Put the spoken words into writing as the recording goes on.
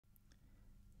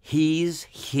He's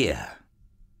here.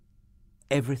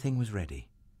 Everything was ready.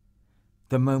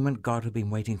 The moment God had been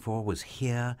waiting for was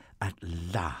here at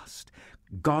last.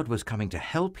 God was coming to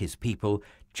help his people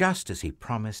just as he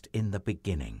promised in the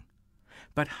beginning.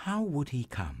 But how would he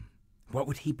come? What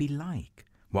would he be like?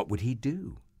 What would he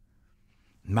do?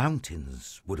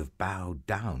 Mountains would have bowed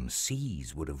down,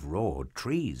 seas would have roared,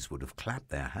 trees would have clapped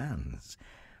their hands.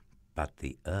 But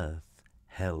the earth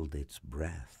held its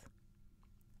breath.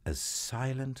 As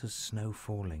silent as snow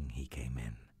falling, he came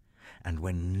in. And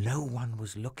when no one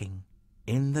was looking,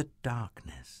 in the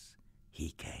darkness, he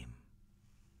came.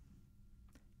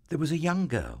 There was a young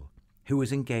girl who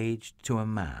was engaged to a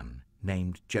man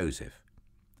named Joseph.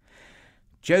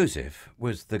 Joseph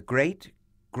was the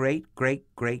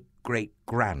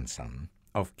great-great-great-great-great-grandson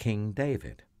of King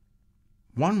David.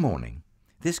 One morning,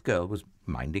 this girl was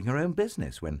minding her own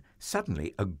business when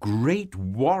suddenly a great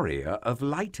warrior of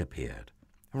light appeared,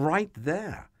 right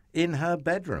there in her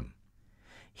bedroom.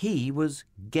 He was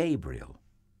Gabriel,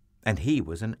 and he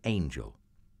was an angel,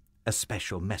 a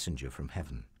special messenger from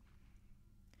heaven.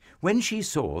 When she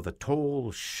saw the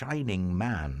tall, shining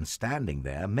man standing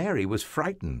there, Mary was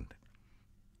frightened.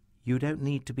 "You don't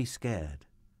need to be scared,"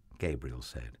 Gabriel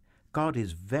said. "God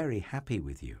is very happy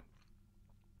with you."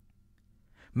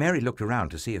 Mary looked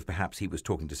around to see if perhaps he was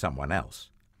talking to someone else.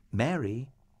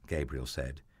 "Mary," Gabriel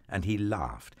said, and he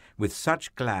laughed with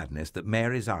such gladness that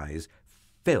Mary's eyes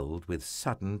filled with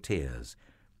sudden tears.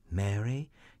 "Mary,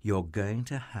 you're going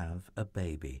to have a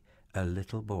baby, a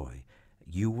little boy.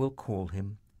 You will call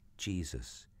him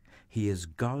Jesus. He is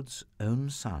God's own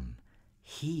son.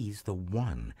 He's the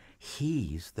one.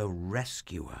 He's the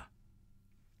rescuer.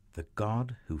 The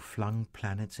God who flung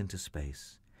planets into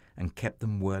space and kept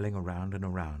them whirling around and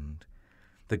around.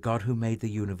 The God who made the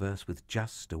universe with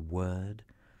just a word.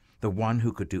 The one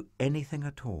who could do anything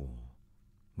at all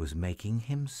was making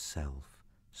himself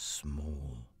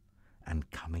small and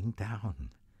coming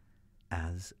down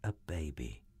as a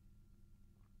baby."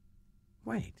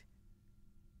 Wait,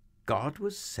 God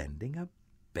was sending a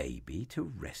baby to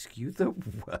rescue the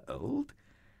world?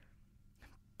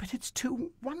 "But it's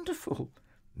too wonderful,"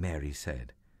 Mary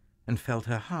said, and felt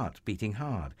her heart beating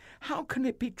hard. "How can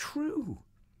it be true?"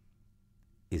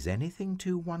 "Is anything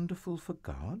too wonderful for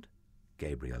God?"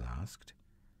 Gabriel asked.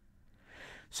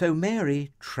 So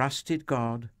Mary trusted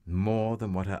God more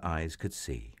than what her eyes could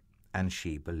see, and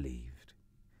she believed.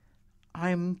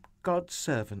 "I'm God's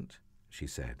servant," she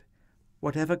said.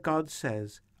 "Whatever God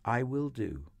says, I will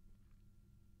do."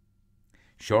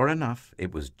 Sure enough,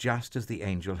 it was just as the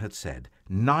angel had said.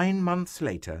 9 months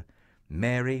later,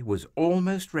 Mary was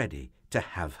almost ready to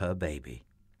have her baby.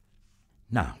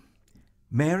 Now,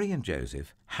 Mary and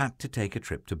Joseph had to take a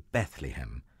trip to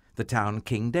Bethlehem, the town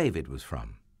King David was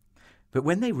from. But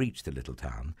when they reached the little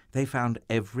town, they found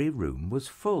every room was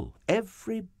full.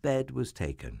 Every bed was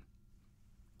taken.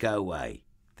 "Go away,"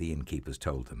 the innkeepers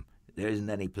told them. "There isn't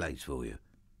any place for you."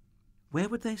 Where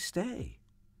would they stay?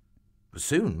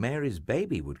 Soon Mary's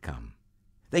baby would come.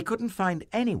 They couldn't find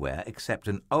anywhere except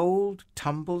an old,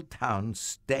 tumbled-down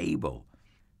stable.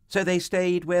 So they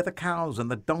stayed where the cows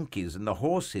and the donkeys and the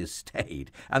horses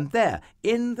stayed. And there,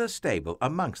 in the stable,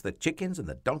 amongst the chickens and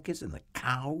the donkeys and the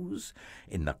cows,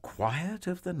 in the quiet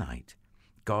of the night,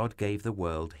 God gave the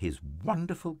world his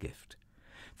wonderful gift.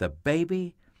 The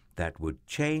baby that would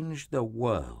change the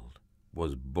world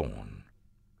was born.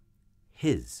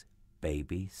 His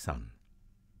baby son.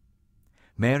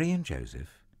 Mary and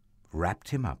Joseph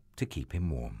wrapped him up to keep him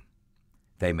warm.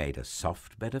 They made a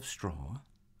soft bed of straw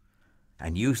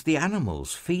and used the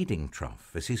animal's feeding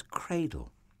trough as his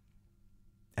cradle.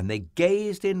 And they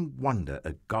gazed in wonder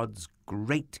at God's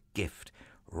great gift,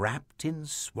 wrapped in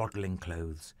swaddling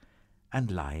clothes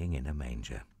and lying in a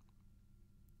manger.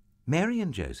 Mary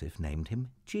and Joseph named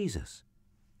him Jesus,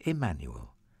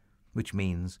 Emmanuel, which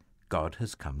means God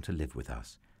has come to live with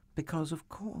us, because, of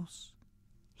course,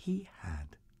 he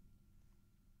had.